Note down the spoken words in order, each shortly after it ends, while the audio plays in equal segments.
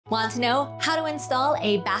Want to know how to install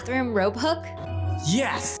a bathroom robe hook?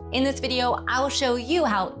 Yes! In this video, I will show you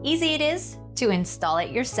how easy it is to install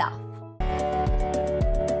it yourself.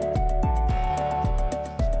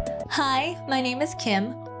 Hi, my name is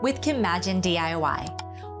Kim with Kimagine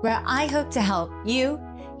DIY, where I hope to help you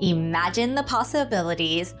imagine the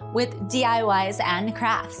possibilities with DIYs and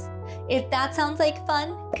crafts. If that sounds like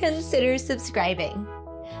fun, consider subscribing.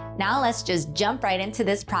 Now let's just jump right into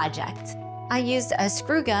this project. I used a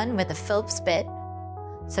screw gun with a Phillips bit,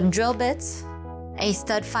 some drill bits, a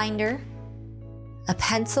stud finder, a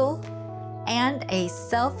pencil, and a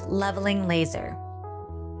self-leveling laser.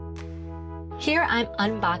 Here I'm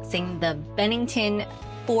unboxing the Bennington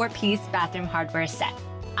 4-piece bathroom hardware set.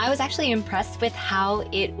 I was actually impressed with how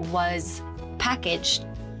it was packaged.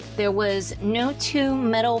 There was no two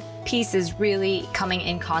metal pieces really coming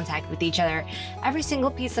in contact with each other. Every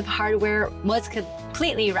single piece of hardware was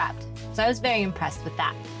completely wrapped, so I was very impressed with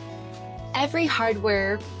that. Every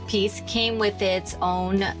hardware piece came with its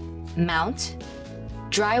own mount,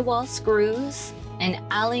 drywall screws, an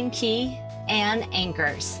Allen key, and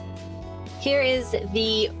anchors. Here is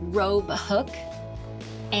the Robe Hook,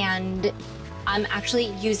 and I'm actually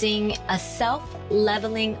using a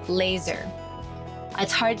self-leveling laser.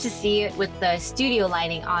 It's hard to see it with the studio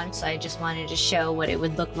lighting on, so I just wanted to show what it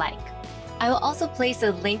would look like. I will also place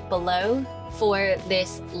a link below for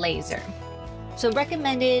this laser. So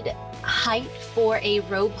recommended height for a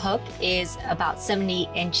robe hook is about 70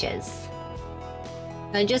 inches.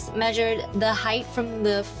 I just measured the height from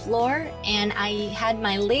the floor, and I had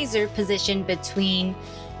my laser positioned between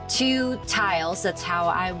two tiles. That's how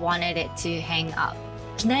I wanted it to hang up.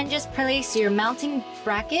 And then just place your mounting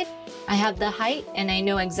bracket. I have the height and I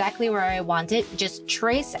know exactly where I want it. Just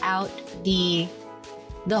trace out the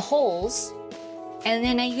holes. And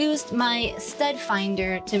then I used my stud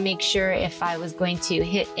finder to make sure if I was going to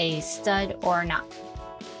hit a stud or not.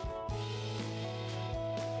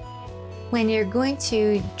 When you're going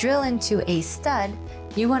to drill into a stud,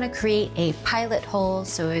 you want to create a pilot hole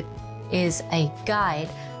so it is a guide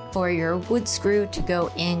for your wood screw to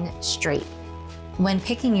go in straight. When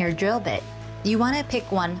picking your drill bit, you want to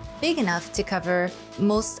pick one big enough to cover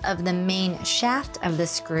most of the main shaft of the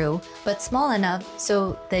screw, but small enough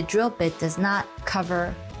so the drill bit does not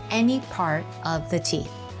cover any part of the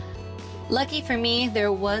teeth. Lucky for me,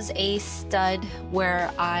 there was a stud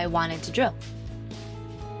where I wanted to drill.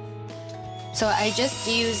 So I just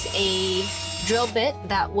used a drill bit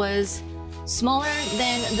that was smaller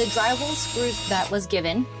than the drywall screws that was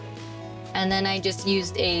given. And then I just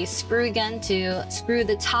used a screw gun to screw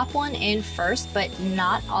the top one in first, but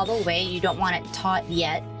not all the way. You don't want it taut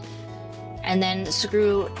yet. And then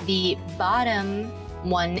screw the bottom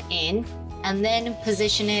one in, and then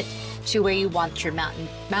position it to where you want your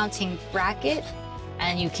mounting bracket,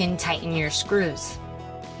 and you can tighten your screws.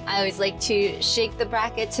 I always like to shake the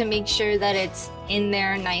bracket to make sure that it's in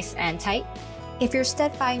there nice and tight. If your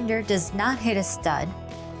stud finder does not hit a stud,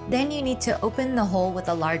 then you need to open the hole with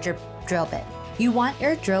a larger drill bit. You want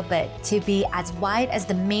your drill bit to be as wide as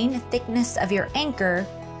the main thickness of your anchor,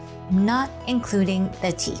 not including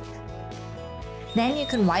the teeth. Then you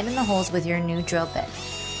can widen the holes with your new drill bit.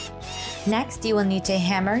 Next, you will need to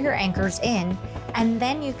hammer your anchors in, and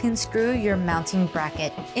then you can screw your mounting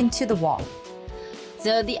bracket into the wall.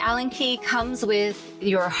 So the Allen key comes with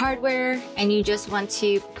your hardware, and you just want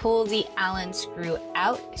to pull the Allen screw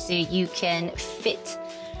out so you can fit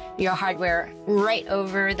your hardware right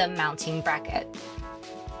over the mounting bracket.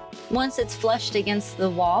 Once it's flushed against the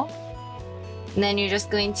wall, then you're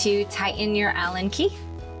just going to tighten your Allen key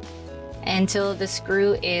until the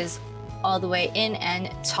screw is all the way in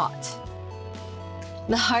and taut.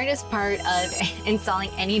 The hardest part of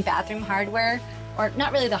installing any bathroom hardware, or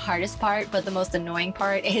not really the hardest part, but the most annoying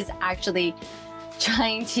part, is actually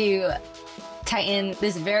trying to tighten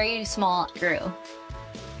this very small screw.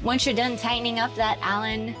 Once you're done tightening up that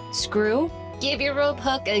Allen screw, give your robe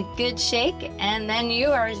hook a good shake, and then you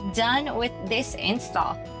are done with this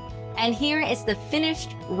install. And here is the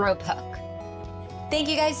finished robe hook. Thank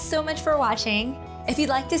you guys so much for watching. If you'd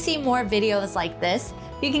like to see more videos like this,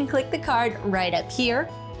 you can click the card right up here,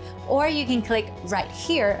 or you can click right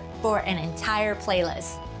here for an entire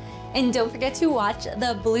playlist. And don't forget to watch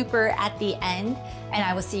the blooper at the end, and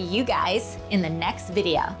I will see you guys in the next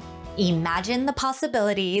video. Imagine the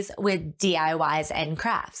possibilities with DIYs and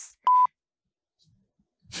crafts.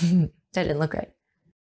 That didn't look right.